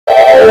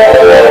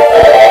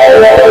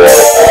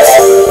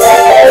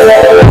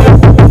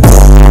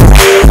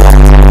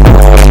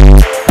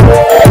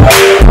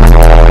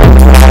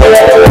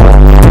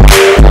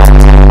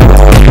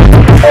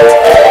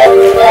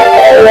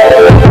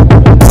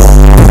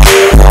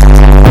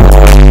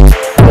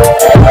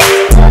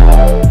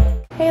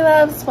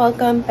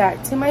Welcome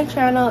back to my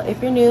channel.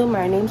 If you're new,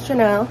 my name's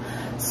Janelle.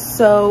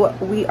 So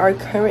we are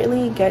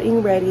currently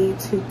getting ready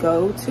to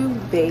go to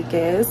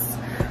Vegas.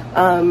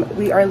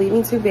 We are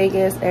leaving to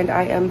Vegas and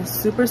I am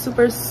super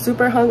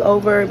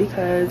hungover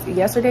because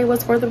yesterday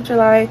was 4th of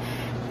July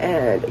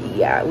and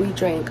yeah,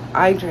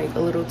 I drank a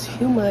little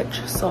too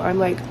much, so I'm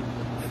like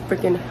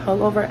freaking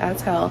hungover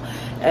as hell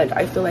and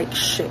I feel like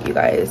shit, you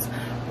guys.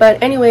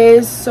 But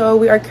anyways, so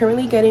we are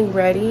currently getting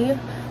ready.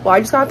 Well, I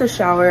just got out the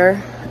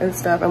shower and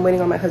stuff. I'm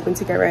waiting on my husband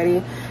to get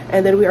ready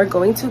and then we are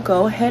going to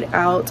go head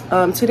out.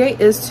 Today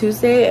is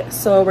Tuesday,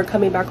 so we're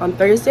coming back on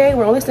Thursday.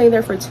 We're only staying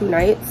there for 2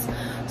 nights,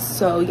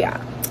 so yeah,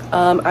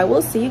 I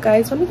will see you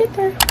guys when we get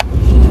there.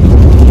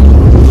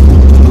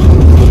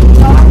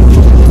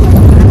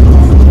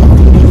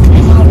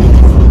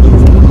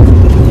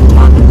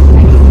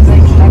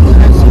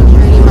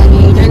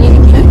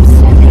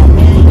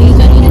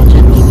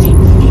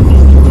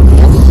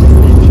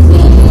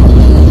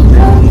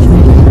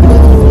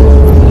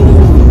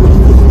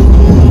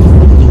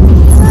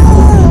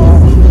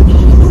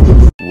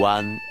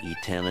 One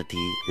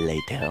eternity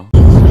later.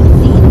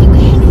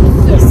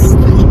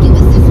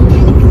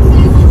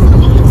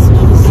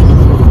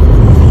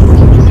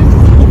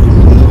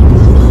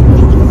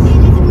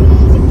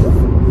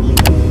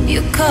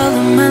 You call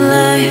in my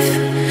life,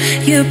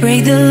 you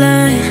break the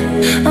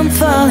line, I'm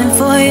falling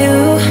for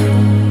you.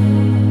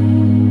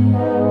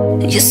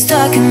 You're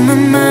stuck in my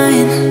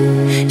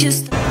mind,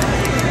 just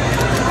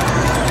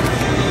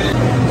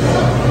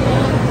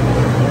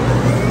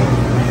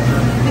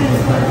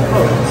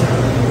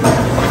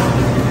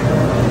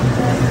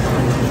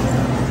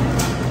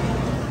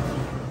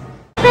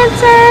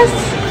Princess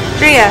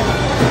Drea,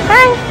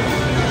 hi.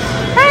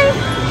 Hi.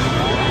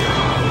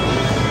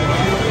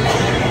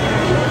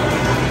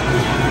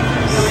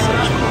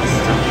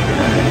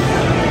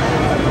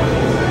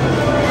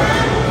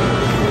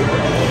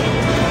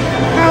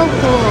 How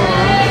cool.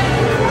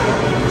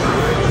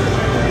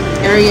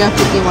 Area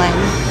 51.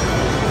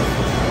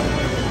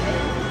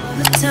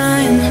 the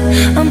time,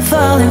 I'm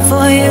falling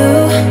for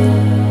you.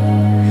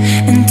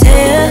 And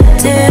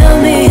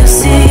tell me your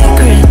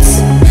secrets.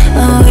 I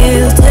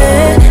will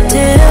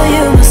tell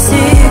you my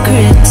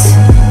secrets.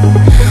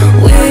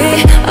 We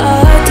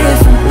are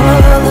different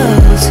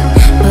colors,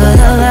 but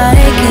I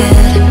like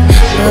it.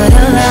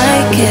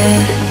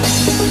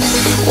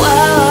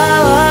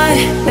 Why,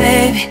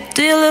 baby?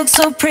 Do you look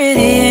so pretty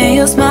and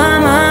you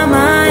smile my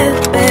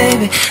mind,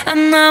 baby?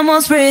 I'm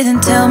almost breathing,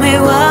 tell me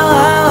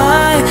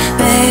why,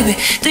 baby?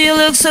 Do you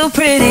look so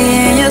pretty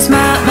and you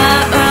smile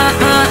my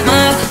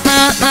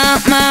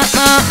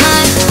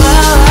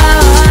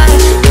why,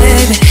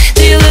 baby?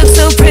 Do you look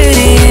so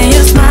pretty and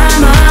you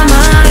smile my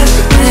mind,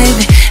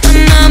 baby?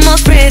 I'm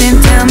almost breathing,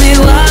 tell me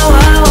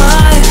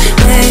why,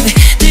 baby?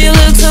 Do you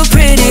look so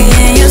pretty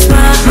and you smile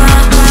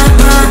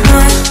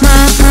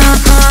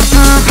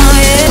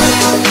yeah.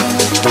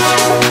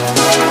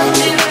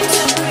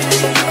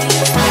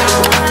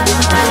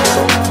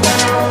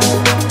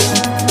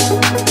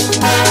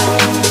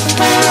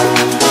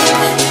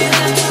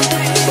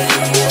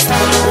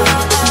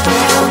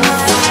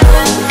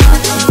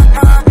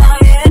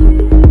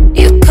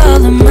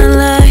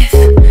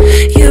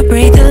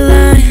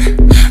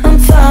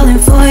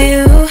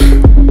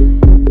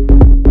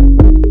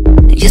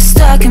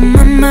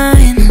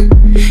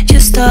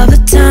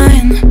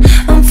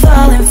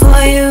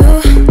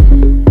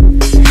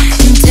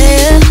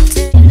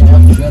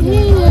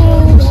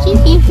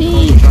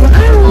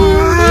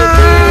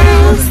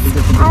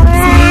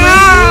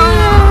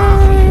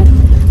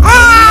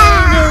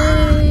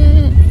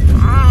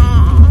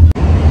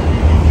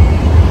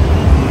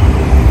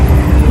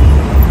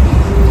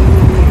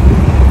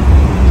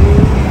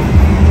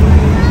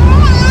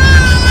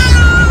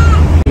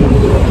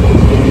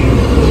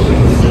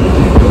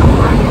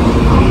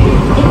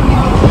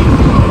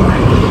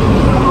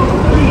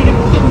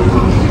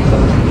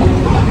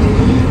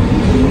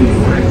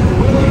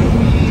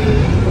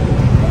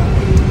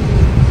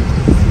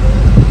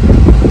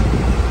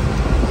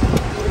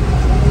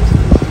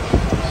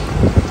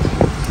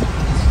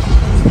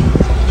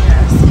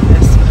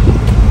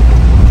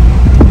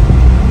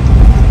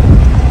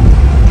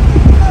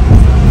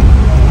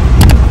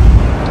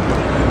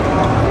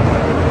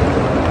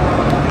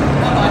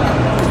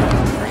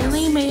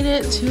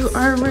 To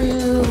our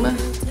room.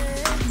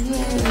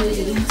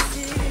 Yay.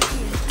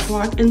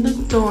 Walk in the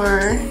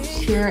door.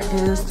 Here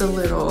is the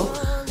little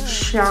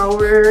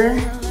shower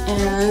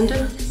and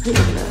look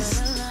at this.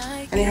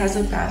 And it has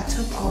a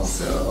bathtub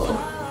also.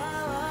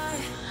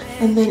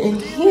 And then in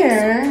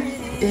here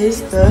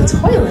is the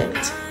toilet.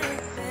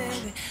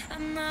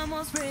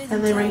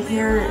 And then right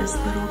here is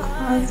little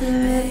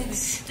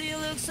closets.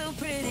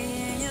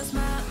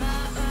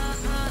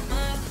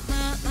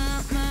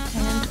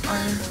 And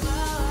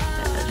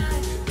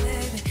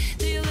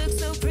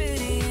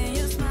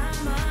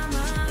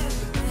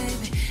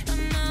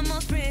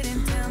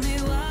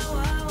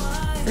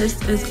This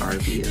is our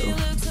view.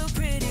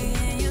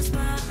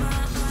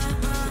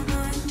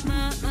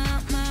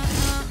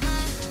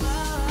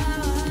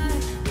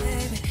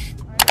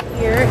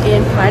 Here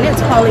in Planet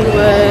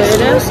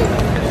Hollywood.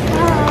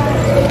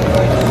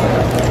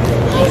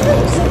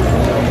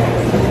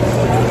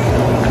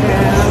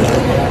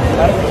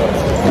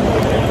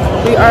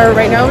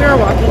 Right now we are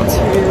walking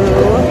to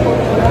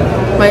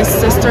my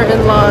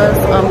sister-in-law's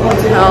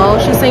hotel.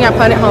 She's staying at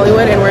Planet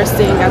Hollywood and we're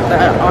staying at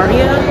the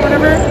Aria,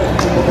 whatever.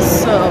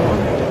 So,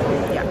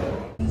 yeah.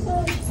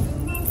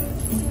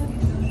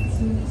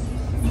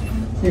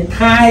 You're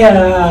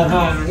tired,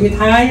 huh? You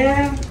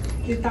tired?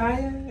 You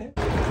tired?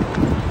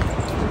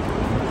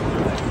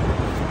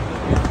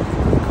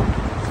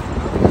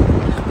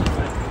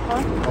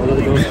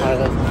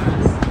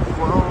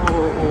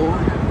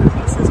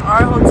 Whoa. This is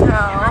our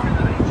hotel.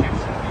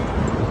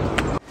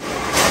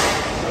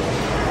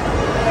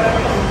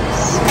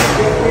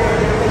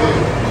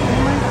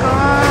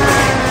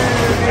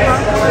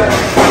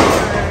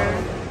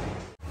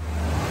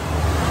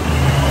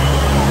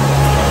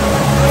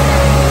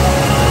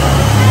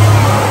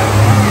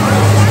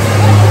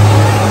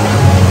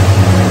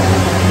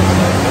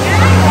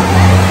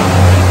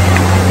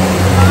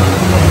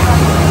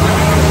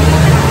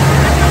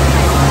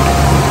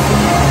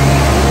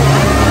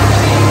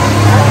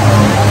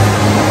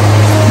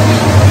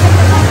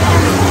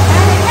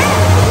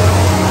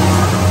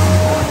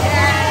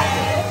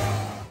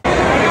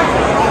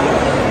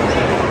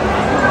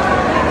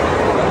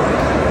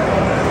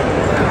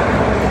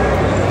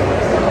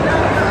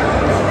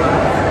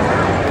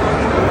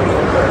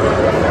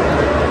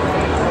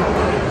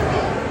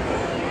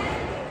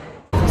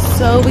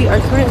 So we are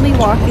currently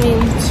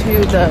walking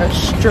to the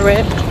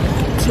strip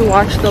to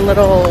watch the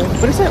little,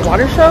 what is it,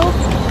 water show?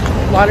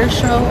 Water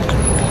show.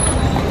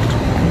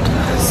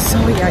 So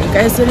yeah, you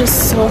guys, it is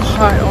so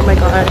hot. Oh my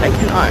god, I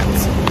cannot.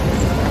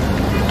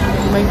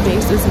 My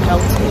face is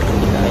melting,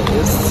 you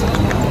guys.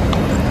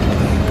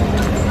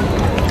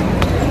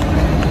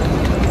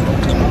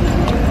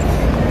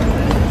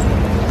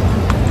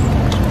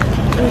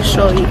 Let me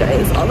show you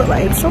guys all the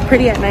lights. So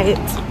pretty at night.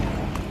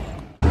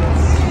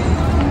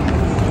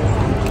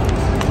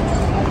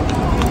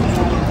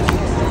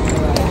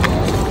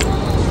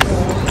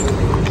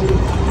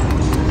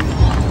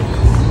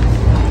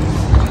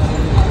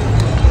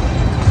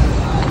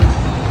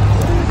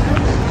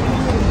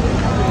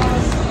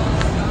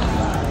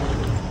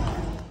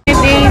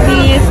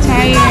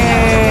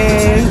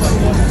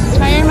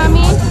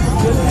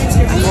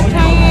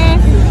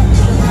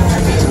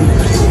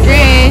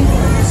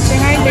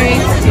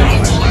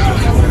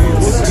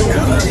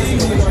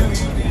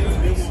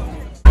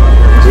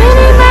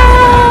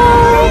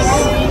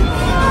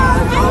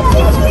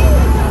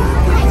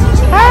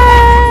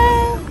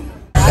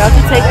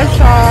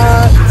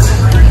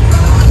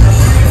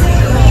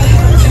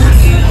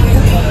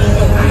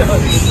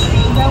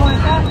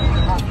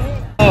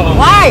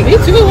 Me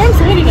too, I'm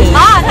sweating it.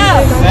 Hot,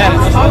 huh?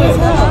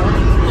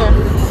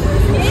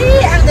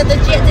 Ăn từ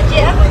chị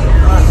á.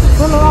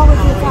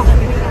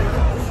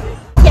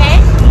 Chế.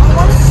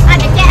 Ăn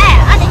để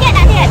chế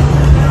đã thiệt.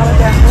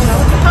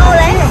 Thôi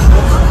lấy.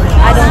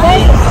 I don't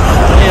think.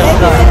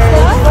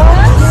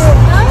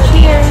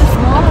 Cheers.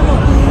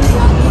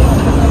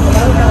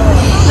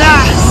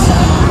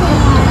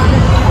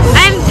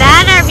 I'm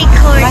bad at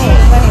recording.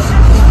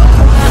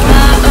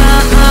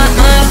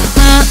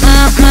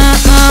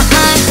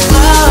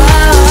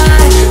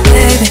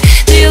 Baby,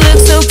 do you look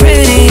so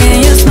pretty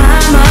in your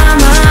smile,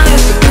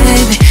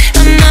 baby?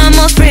 I'm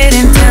almost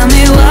pretty, tell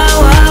me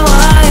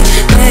why,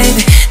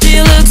 baby? Do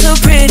you look so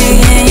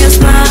pretty in your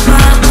smile,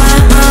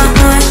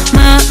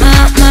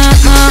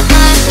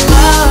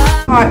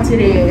 Hot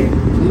today.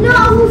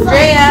 No,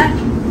 Drea.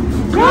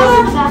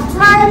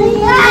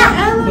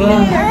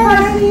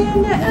 Party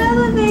in the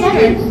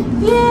elevator.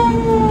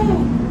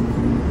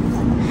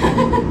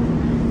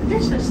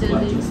 They're so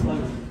silly.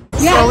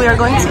 So we are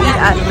going to eat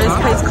at this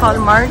place called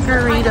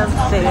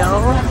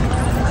Margaritaville.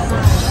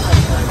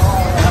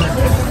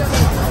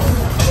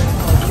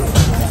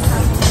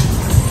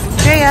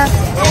 Drea.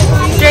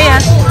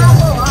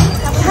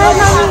 Hi,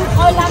 mommy.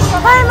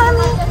 Hi,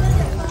 mommy.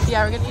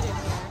 Yeah, we're gonna eat it.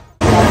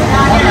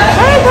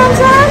 Hey,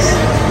 princess.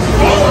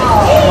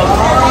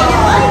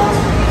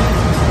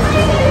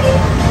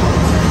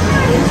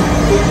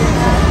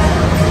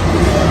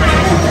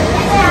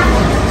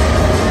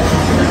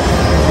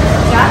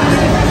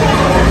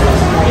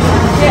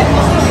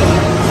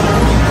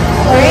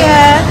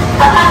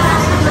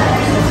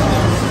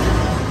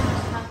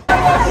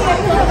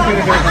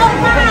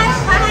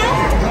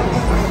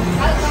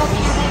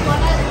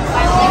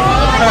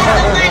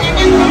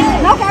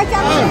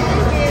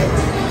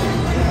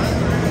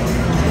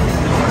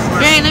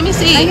 Hey, let me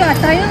see. Ayun,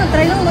 try lang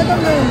ba ito?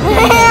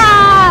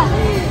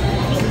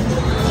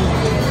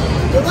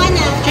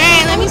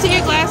 Jay, let me see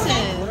your glasses.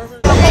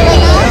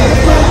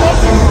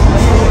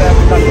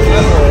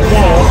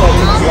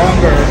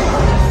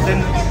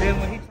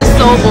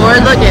 So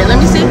bored. Look it. Let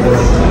me see.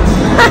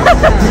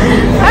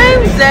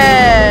 I'm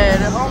dead.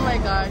 Oh my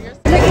god. You're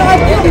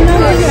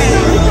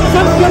so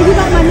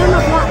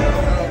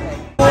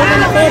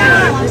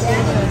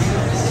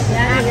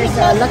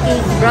lucky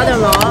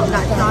brother-in-law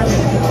got shot.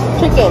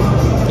 Chicken.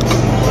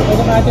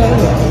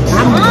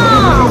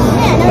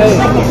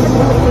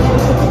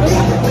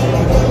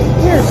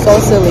 You're so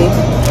silly.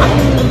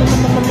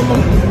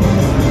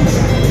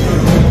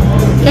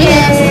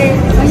 Yes.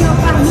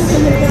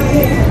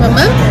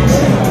 Mama?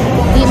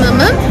 Eat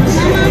mama?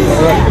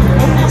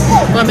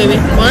 Come on, baby.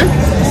 One?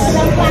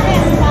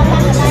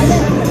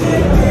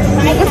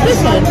 What's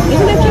this one?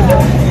 Isn't that chicken?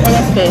 Oh,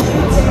 that's fish.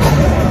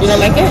 You don't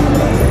like it?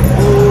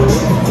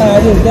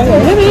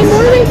 Baby,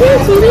 more right here,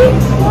 sweetie.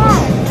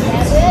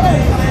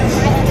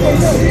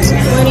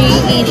 What are you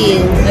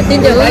eating? I think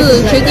they're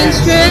chicken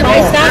strips.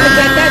 That's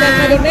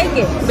how they make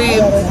it.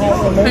 Babe,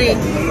 honey,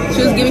 she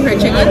was giving her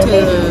chicken to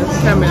the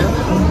camera.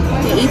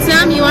 You eat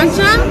some? You want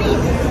some?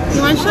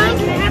 You want some?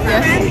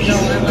 Yes.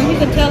 You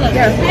can tell us.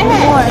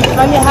 Yeah.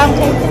 On your half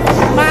take.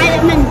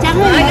 Mình trắng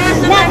rồi. I got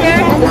some right here.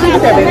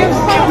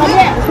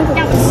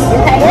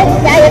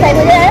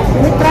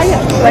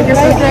 Like your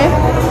sister?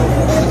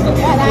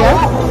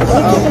 Yeah?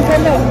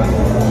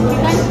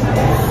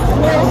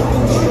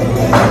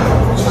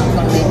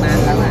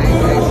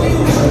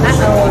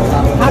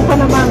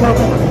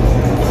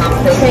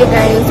 Okay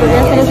guys, we're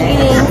gonna finish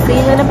eating. See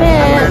you in a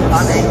bit.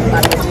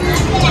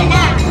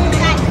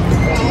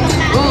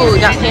 Ooh,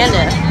 got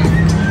panda.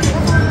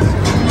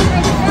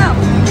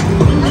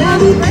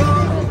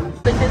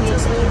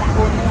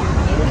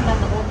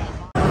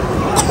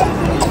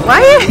 Why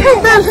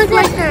does that look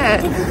like that?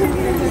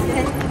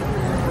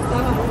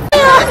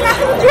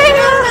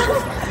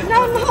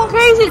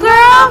 Crazy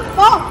girl.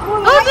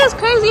 Who's this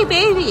crazy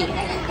baby?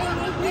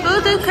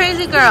 Who's this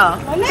crazy girl?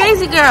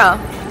 Crazy girl.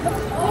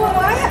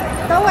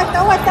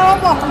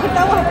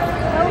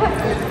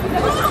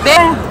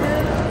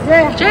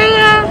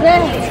 Drea.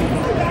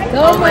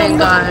 Oh my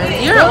god.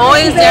 You're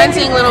always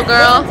dancing, little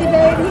girl.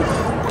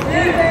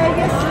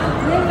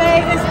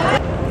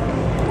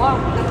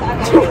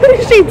 What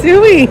is she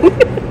doing?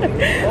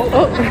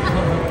 Oh.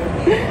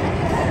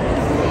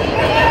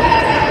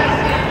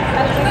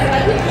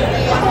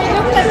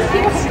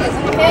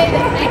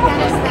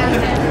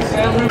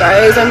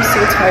 Guys, I'm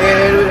so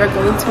tired. We are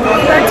going to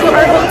walk back to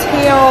our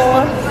hotel.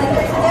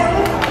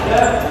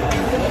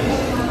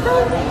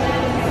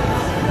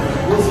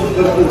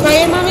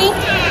 Tired, mommy?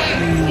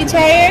 You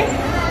tired?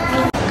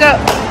 Go,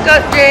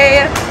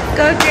 Drea.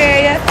 Go,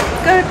 Drea.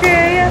 Go,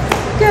 Drea.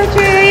 Go,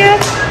 Drea.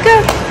 Go.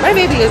 My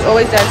baby is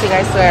always dancing,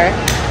 I swear.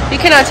 You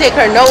cannot take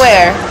her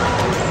nowhere.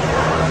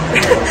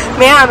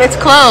 Ma'am, it's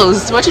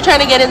closed. What you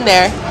trying to get in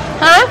there?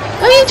 Huh?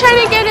 What are you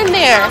trying to get in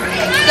there?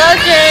 Go,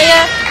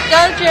 Drea.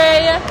 Go,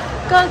 Drea.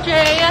 Go,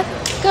 Drea.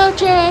 Go,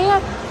 Drea.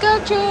 Go,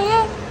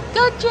 Drea.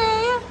 Go,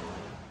 Drea.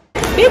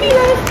 Baby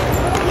love.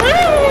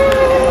 Hi.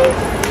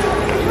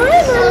 Hi,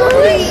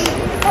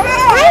 Mama.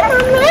 Hi,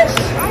 Mama.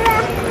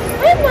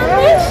 Hi, Mama.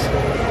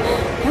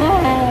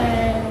 Hi.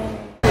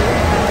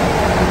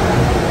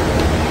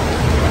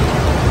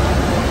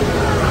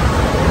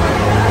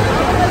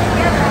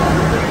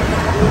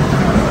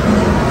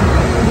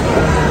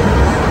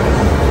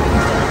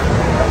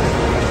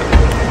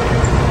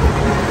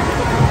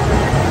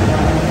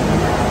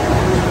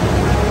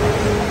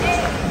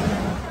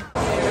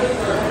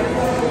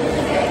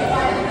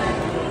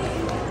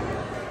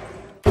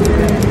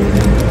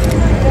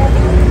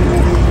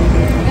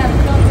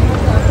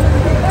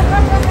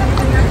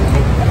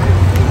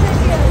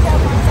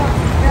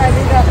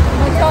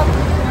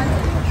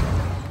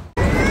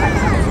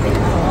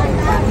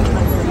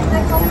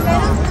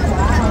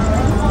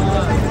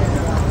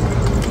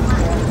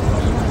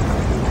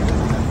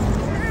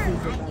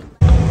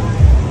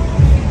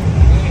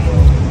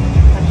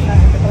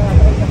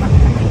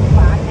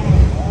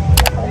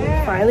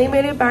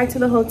 Made it back to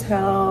the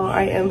hotel.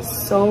 I am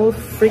so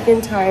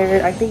freaking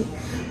tired. I don't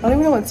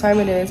even know what time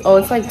it is. Oh,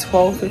 it's like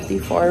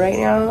 12:54 right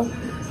now.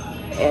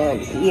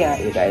 And yeah,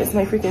 you guys,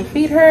 my freaking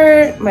feet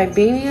hurt. My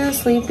baby is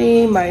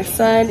sleeping. My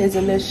son is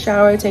in the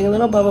shower taking a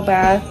little bubble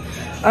bath.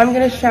 I'm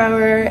gonna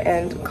shower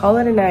and call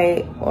it a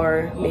night,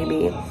 or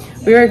maybe.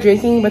 We were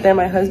drinking, but then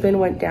my husband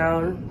went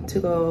down to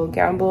go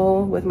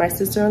gamble with my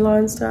sister-in-law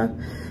and stuff.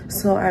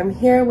 So I'm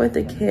here with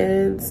the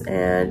kids,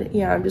 and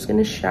yeah, I'm just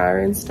gonna shower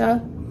and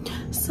stuff.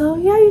 So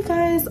yeah, you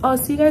guys, I'll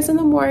see you guys in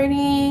the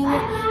morning.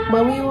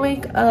 When we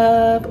wake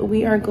up,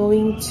 we are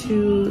going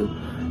to,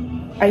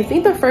 I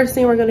think the first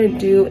thing we're gonna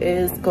do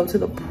is go to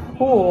the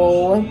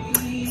pool.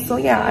 So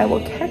yeah, I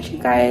will catch you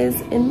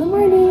guys in the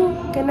morning.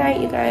 Good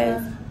night, you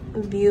guys.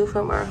 View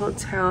from our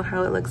hotel,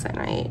 how it looks at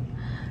night.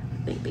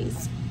 I think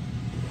these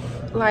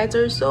lights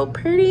are so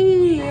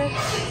pretty.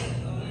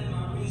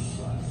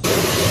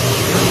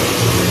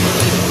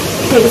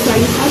 Okay, so I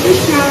just had the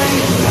shower,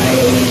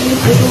 guys.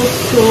 I feel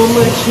so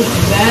much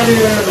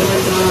better. Oh my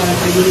god,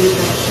 I needed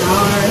that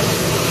shower.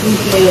 We've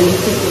been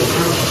sitting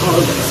out all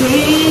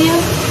day.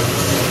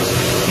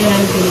 And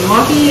I've been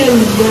walking,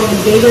 and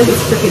Vegas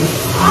is freaking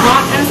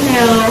hot as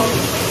hell.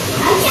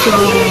 So,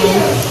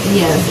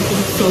 yes,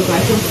 so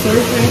I feel so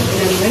fresh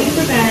and I'm ready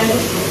for bed.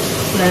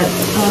 But,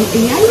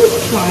 yeah, I was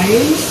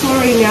trying. So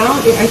right now,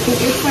 I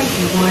think it's like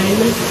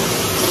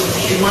 1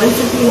 once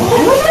again,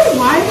 I don't know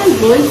why my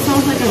voice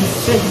sounds like I'm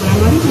sick, but I'm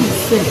not even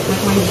sick.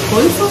 Like my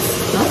voice is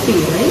stuffy,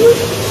 right?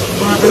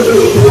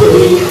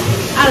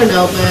 I don't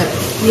know, but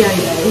yeah,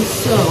 guys.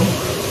 So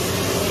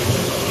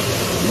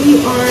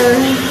we are.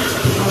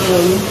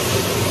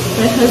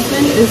 My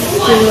husband is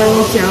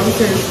still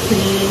downstairs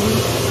cleaning.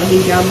 I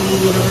mean,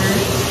 downloading whatever.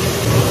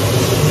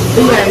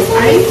 But guys,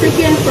 I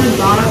freaking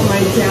forgot my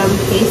damn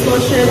face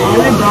lotion.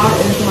 All I brought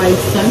is my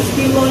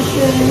sunscreen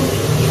lotion.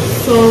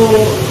 So,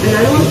 and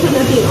I don't want to put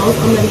nothing else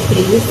on my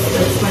face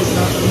that's like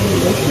not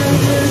really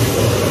moisturizer.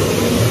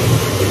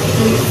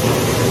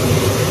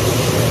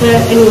 But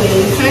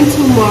anyway, time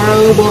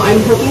tomorrow. Well,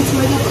 I'm hoping to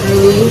wake up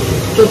early.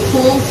 The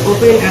pool's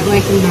open at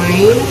like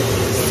 9.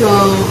 So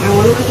I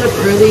want to wake up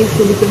early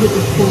so we can hit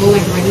the pool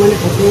like right when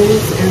it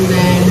opens, and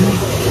then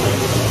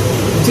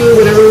do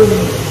whatever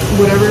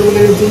we're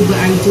gonna do. But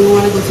I do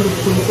want to go to the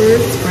pool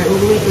first right when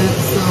we wake up.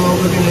 So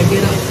we're gonna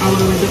get up. I want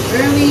to wake up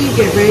early,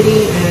 get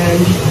ready,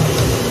 and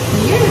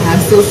yeah.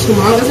 So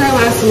tomorrow is our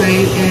last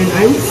night, and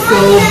I'm so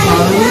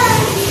bummed.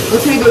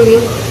 Okay, baby.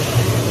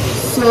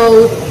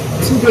 So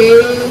today,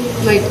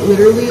 like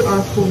literally,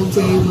 our whole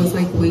day was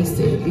like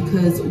wasted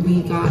because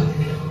we got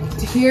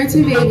here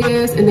to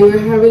Vegas and they were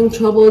having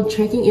trouble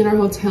checking in our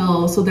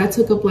hotel, so that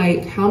took up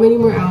like how many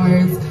more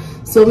hours.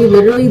 So we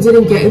literally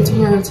didn't get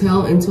into our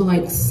hotel until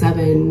like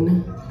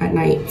 7 at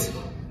night,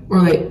 or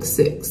like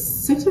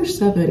 6 or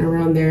 7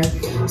 around there.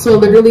 So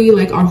literally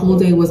like our whole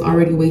day was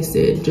already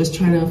wasted just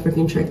trying to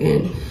freaking check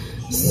in.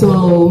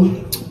 So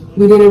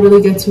we didn't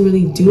really get to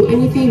really do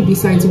anything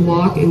besides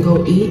walk and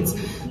go eat.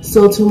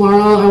 So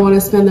tomorrow I want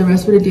to spend the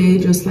rest of the day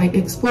just like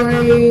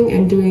exploring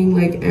and doing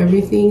like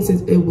everything,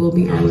 since it will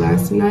be our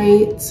last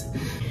night.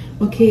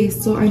 Okay,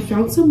 so I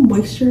found some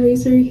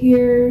moisturizer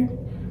here,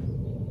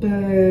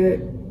 but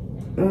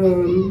I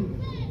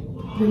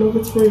don't know if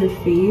it's for your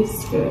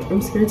face, but I'm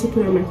scared to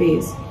put it on my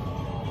face.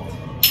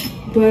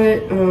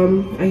 But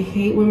I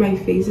hate when my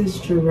face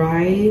is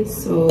dry,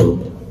 so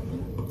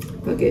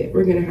fuck it,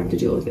 we're gonna have to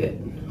deal with it.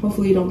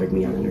 Hopefully you don't break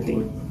me out or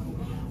anything.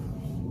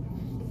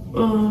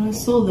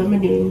 It's so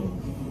lemony.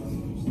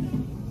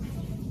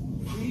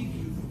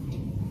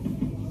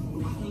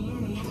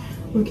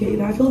 Okay,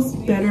 that feels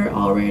better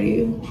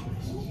already.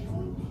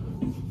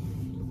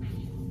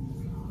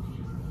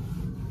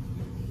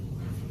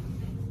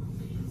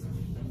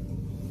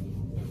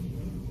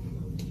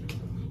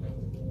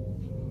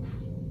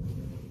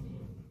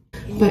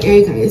 But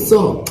hey guys,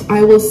 so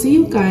I will see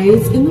you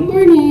guys in the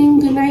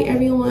morning.